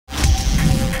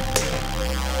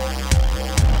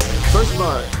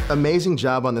Jovan, amazing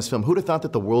job on this film. Who'd have thought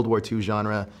that the World War II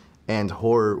genre and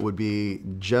horror would be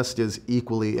just as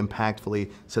equally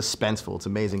impactfully suspenseful? It's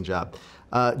an amazing job.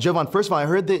 Jovan, first of all, I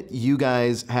heard that you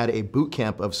guys had a boot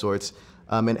camp of sorts,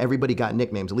 and everybody got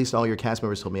nicknames. At least all your cast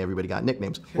members told me everybody got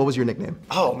nicknames. What was your nickname?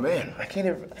 Oh man, I can't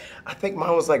even, I think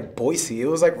mine was like Boise. It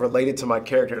was like related to my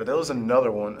character. There was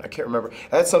another one, I can't remember.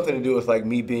 It had something to do with like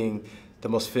me being the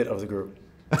most fit of the group.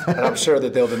 And I'm sure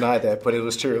that they'll deny that, but it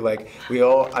was true. Like we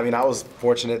all, I mean, I was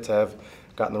fortunate to have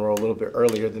gotten the role a little bit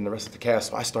earlier than the rest of the cast,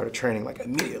 so I started training like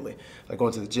immediately, like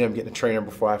going to the gym, getting a trainer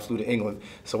before I flew to England.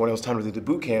 So when it was time to do the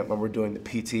boot camp, when we're doing the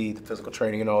PT, the physical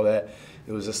training and all that,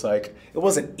 it was just like, it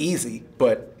wasn't easy,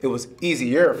 but it was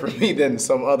easier for me than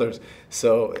some others.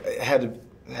 So it had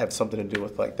to have something to do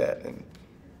with like that. And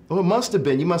well, it must have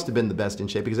been, you must have been the best in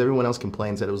shape because everyone else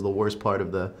complains that it was the worst part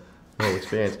of the whole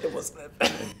experience. it wasn't that bad.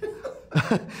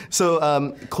 So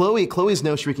Chloe's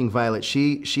no Shrieking Violet.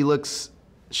 She looks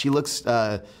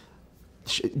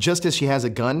just as she has a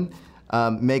gun,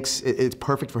 it's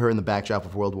perfect for her in the backdrop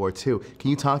of World War II. Can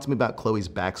you talk to me about Chloe's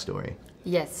backstory?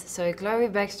 Yes, so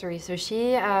Chloe's backstory. So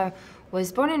she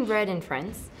was born and bred in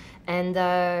France, and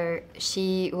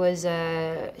she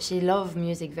loved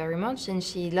music very much, and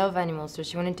she loved animals, so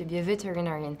she wanted to be a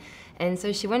veterinarian. And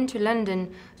so she went to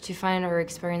London to find her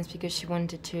experience because she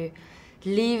wanted to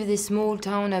leave this small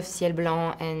town of Ciel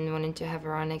Blanc and wanted to have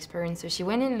her own experience. So she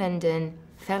went in London,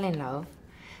 fell in love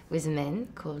with a man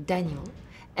called Daniel,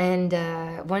 and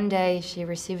one day she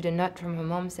received a note from her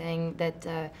mom saying that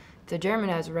the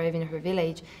Germans had arrived in her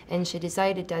village, and she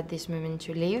decided at this moment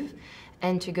to leave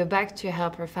and to go back to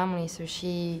help her family. So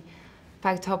she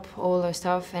packed up all her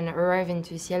stuff and arrived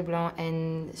into Ciel Blanc,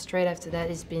 and straight after that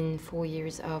it's been 4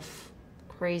 years of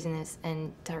craziness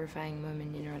and terrifying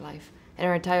moment in her life. And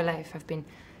her entire life have been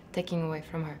taken away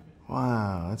from her.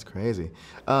 Wow, that's crazy.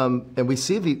 And we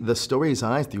see the story's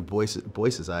eyes through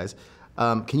Boyce's eyes.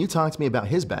 Can you talk to me about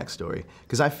his backstory?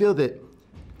 Because I feel that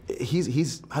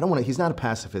he's not a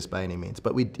pacifist by any means,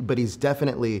 but he's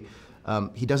definitely,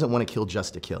 he doesn't want to kill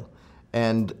just to kill.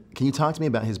 And can you talk to me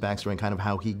about his backstory and kind of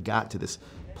how he got to this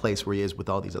place where he is with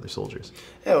all these other soldiers?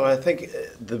 Yeah, well, I think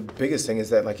the biggest thing is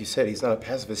that, like you said, he's not a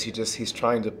pacifist. He's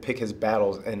trying to pick his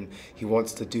battles, and he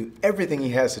wants to do everything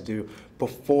he has to do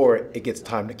before it gets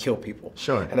time to kill people.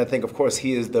 Sure. And I think, of course,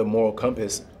 he is the moral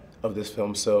compass of this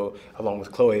film, so along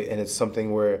with Chloe, and it's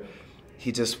something where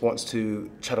he just wants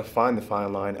to try to find the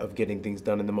fine line of getting things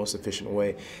done in the most efficient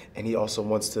way, and he also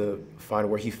wants to find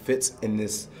where he fits in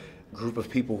this group of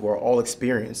people who are all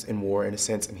experienced in war in a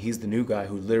sense, and he's the new guy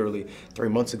who literally 3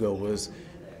 months ago was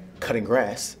cutting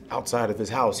grass outside of his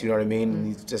house, you know what I mean? And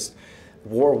he's just,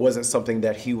 war wasn't something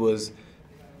that he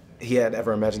had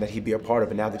ever imagined that he'd be a part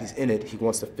of, and now that he's in it, he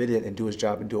wants to fit in and do his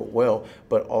job and do it well,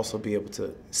 but also be able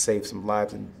to save some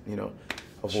lives and, you know,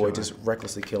 avoid just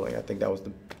recklessly killing. I think that was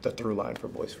the through line for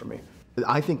Boyce for me.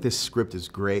 I think this script is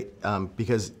great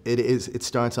because it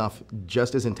starts off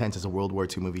just as intense as a World War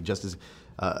II movie, just as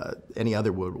any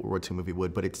other World War II movie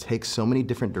would, but it takes so many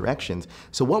different directions.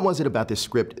 So what was it about this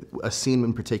script, a scene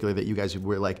in particular, that you guys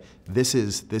were like, this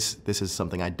is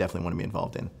something I definitely want to be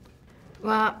involved in?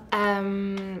 Well,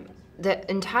 the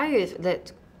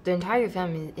entire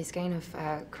film is kind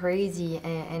of crazy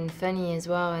and funny as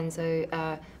well, and so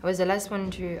I was the last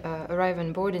one to arrive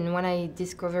on board, and when I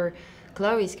discovered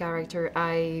Chloe's character,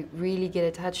 I really get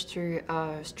attached to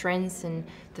strengths and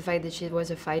the fact that she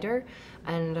was a fighter,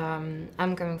 and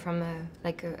I'm coming from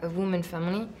a woman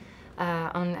family.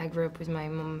 I grew up with my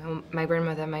mom, my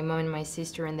grandmother, my mom, and my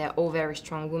sister, and they're all very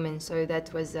strong women, so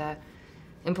that was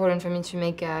important for me to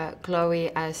make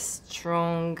Chloe as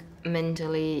strong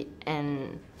mentally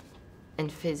and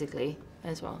physically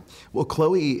as well. Well,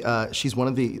 Chloe, she's one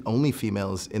of the only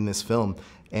females in this film,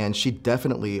 and she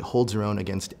definitely holds her own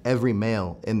against every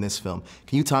male in this film.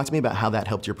 Can you talk to me about how that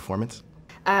helped your performance?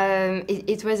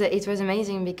 It was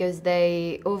amazing because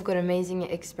they all got amazing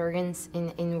experience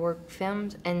in work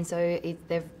films, and so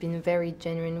they've been very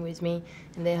genuine with me,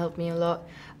 and they helped me a lot,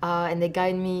 and they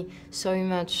guide me so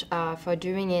much for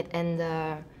doing it, and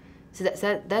so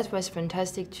that was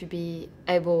fantastic to be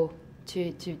able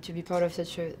to be part of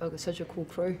such a cool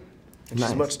crew.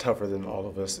 She's much tougher than all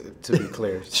of us, to be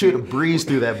clear. She would have breezed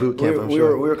through that boot camp, I'm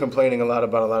sure. We were complaining a lot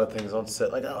about a lot of things on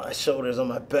set, like, oh, my shoulders on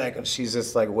my back, and she's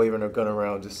just like waving her gun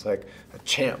around just like a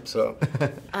champ, so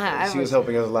she was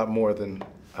helping us a lot more than,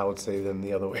 I would say, than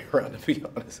the other way around, to be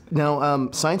honest. Now,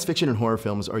 science fiction and horror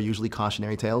films are usually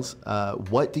cautionary tales.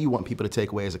 What do you want people to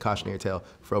take away as a cautionary tale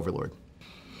for Overlord?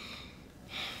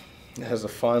 It has a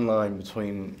fine line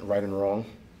between right and wrong.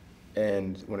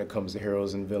 And when it comes to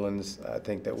heroes and villains, I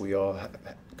think that we all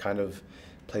kind of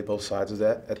play both sides of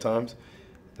that at times.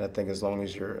 And I think as long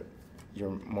as your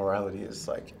morality is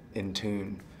like in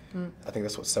tune, I think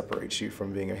that's what separates you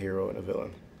from being a hero and a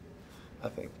villain, I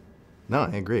think. No,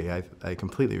 I agree. I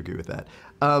completely agree with that.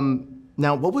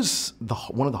 Now, what was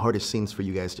one of the hardest scenes for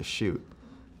you guys to shoot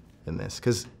in this?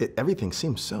 Because everything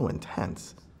seems so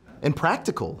intense and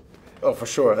practical. Oh, for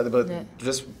sure. But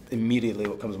just immediately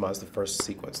what comes to mind is the first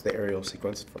sequence, the aerial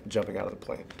sequence, jumping out of the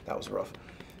plane. That was rough.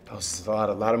 That was a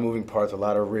lot of moving parts, a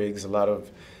lot of rigs, a lot of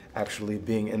actually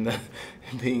being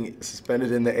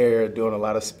suspended in the air, doing a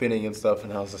lot of spinning and stuff.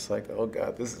 And I was just like, oh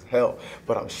God, this is hell.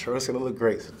 But I'm sure it's gonna look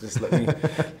great. So just let me,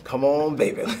 come on,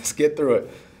 baby, let's get through it.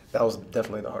 That was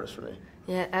definitely the hardest for me.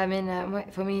 Yeah, I mean,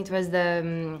 for me it was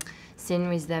the scene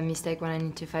with the mistake when I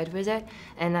need to fight with it,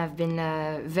 and I've been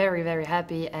very, very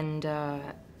happy and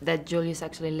that Julius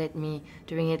actually let me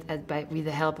doing it with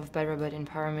the help of Bad Robot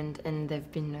Empowerment, and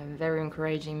they've been very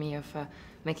encouraging me of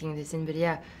making this scene. But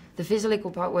yeah, the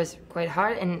physical part was quite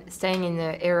hard, and staying in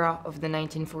the era of the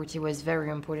 1940 was very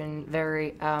important.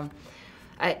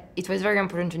 It was very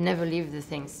important to never leave the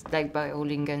things, like by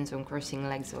holding guns or crossing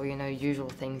legs or, you know, usual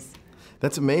things.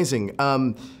 That's amazing.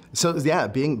 So yeah,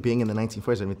 being in the 1940s,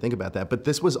 I didn't even think about that. But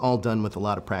this was all done with a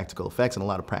lot of practical effects and a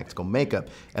lot of practical makeup,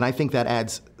 and I think that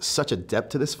adds such a depth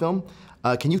to this film.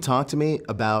 Can you talk to me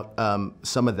about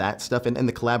some of that stuff and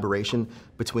the collaboration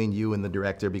between you and the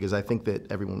director? Because I think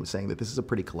that everyone was saying that this is a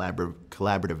pretty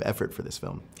collaborative effort for this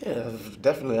film. Yeah,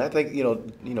 definitely. I think you know,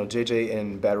 JJ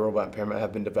and Bad Robot and Paramount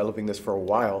have been developing this for a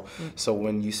while. So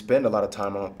when you spend a lot of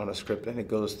time on a script and it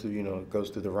goes through, goes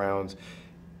through the rounds,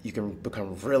 you can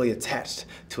become really attached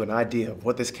to an idea of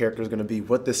what this character is going to be,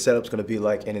 what this setup's going to be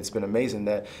like, and it's been amazing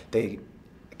that they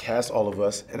cast all of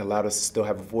us and allowed us to still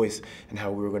have a voice in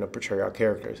how we were going to portray our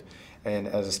characters. And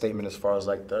as a statement as far as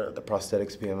like the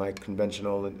prosthetics being like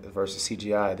conventional versus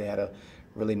CGI, they had a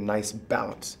really nice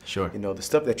balance. Sure. The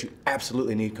stuff that you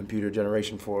absolutely need computer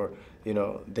generation for,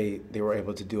 they were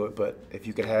able to do it. But if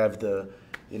you could have the,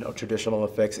 traditional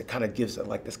effects, it kind of gives it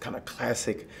like this kind of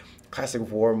classic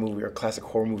war movie or classic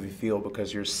horror movie feel,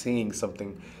 because you're seeing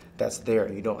something that's there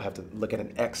and you don't have to look at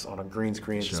an X on a green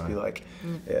screen and just be like,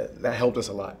 yeah, that helped us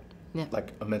a lot,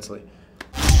 like immensely.